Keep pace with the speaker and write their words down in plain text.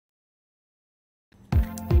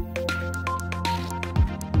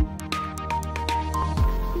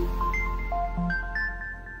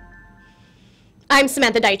I'm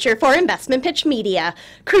Samantha Deitcher for Investmentpitch Media.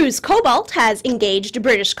 Cruz Cobalt has engaged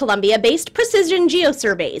British Columbia-based Precision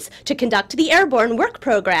GeoSurveys to conduct the airborne work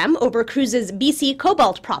program over Cruz's BC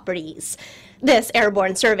Cobalt properties. This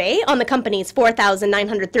airborne survey on the company's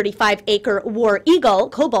 4,935-acre War Eagle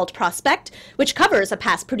cobalt prospect, which covers a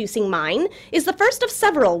past-producing mine, is the first of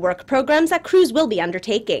several work programs that Cruz will be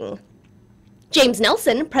undertaking. James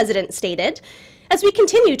Nelson, president, stated, "As we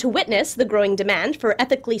continue to witness the growing demand for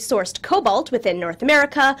ethically sourced cobalt within North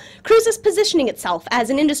America, Cruz is positioning itself as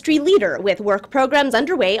an industry leader with work programs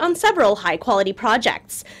underway on several high-quality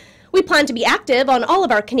projects. We plan to be active on all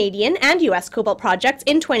of our Canadian and U.S. cobalt projects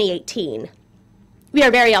in 2018. We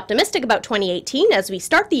are very optimistic about 2018 as we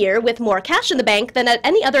start the year with more cash in the bank than at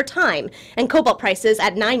any other time and cobalt prices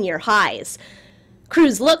at 9-year highs.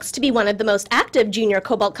 Cruz looks to be one of the most active junior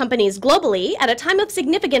cobalt companies globally at a time of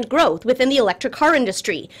significant growth within the electric car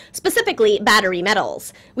industry, specifically battery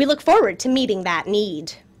metals. We look forward to meeting that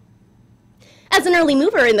need." As an early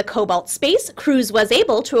mover in the cobalt space, Cruz was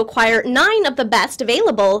able to acquire 9 of the best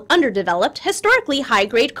available, underdeveloped, historically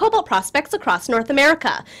high-grade cobalt prospects across North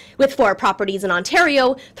America, with 4 properties in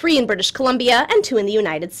Ontario, 3 in British Columbia, and 2 in the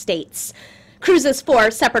United States. Cruz's 4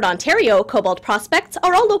 separate Ontario cobalt prospects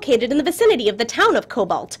are all located in the vicinity of the town of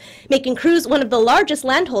Cobalt, making Cruz one of the largest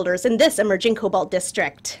landholders in this emerging cobalt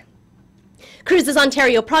district. Cruz's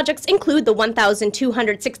Ontario projects include the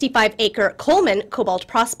 1,265-acre Coleman cobalt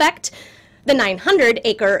prospect, the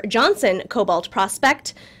 900-acre Johnson cobalt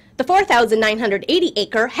prospect, the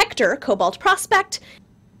 4,980-acre Hector cobalt prospect,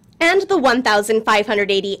 and the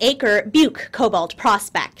 1,580-acre Buke cobalt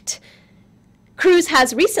prospect. Cruz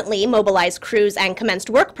has recently mobilized crews and commenced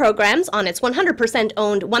work programs on its 100%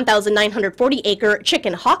 owned 1,940-acre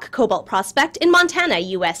Chicken Hawk cobalt prospect in Montana,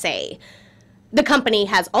 USA. The company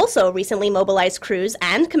has also recently mobilized crews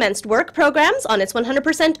and commenced work programs on its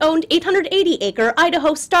 100% owned 880-acre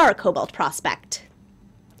Idaho Star cobalt prospect.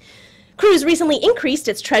 Cruz recently increased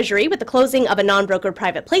its treasury with the closing of a non-brokered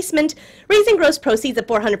private placement, raising gross proceeds of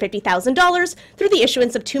 $450,000 through the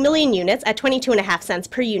issuance of 2 million units at 22.5 cents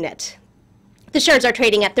per unit. The shares are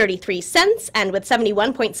trading at 33 cents, and with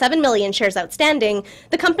 71.7 million shares outstanding,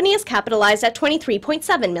 the company is capitalized at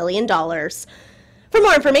 $23.7 million. For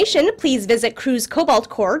more information, please visit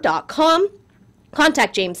cruzcobaltcorp.com.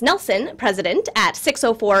 Contact James Nelson, president, at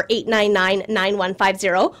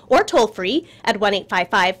 604-899-9150 or toll-free at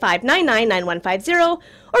 1-855-599-9150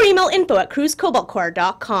 or email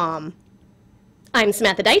info@cruzcobaltcorp.com. I'm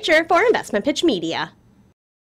Samantha Deitcher for Investmentpitch Media.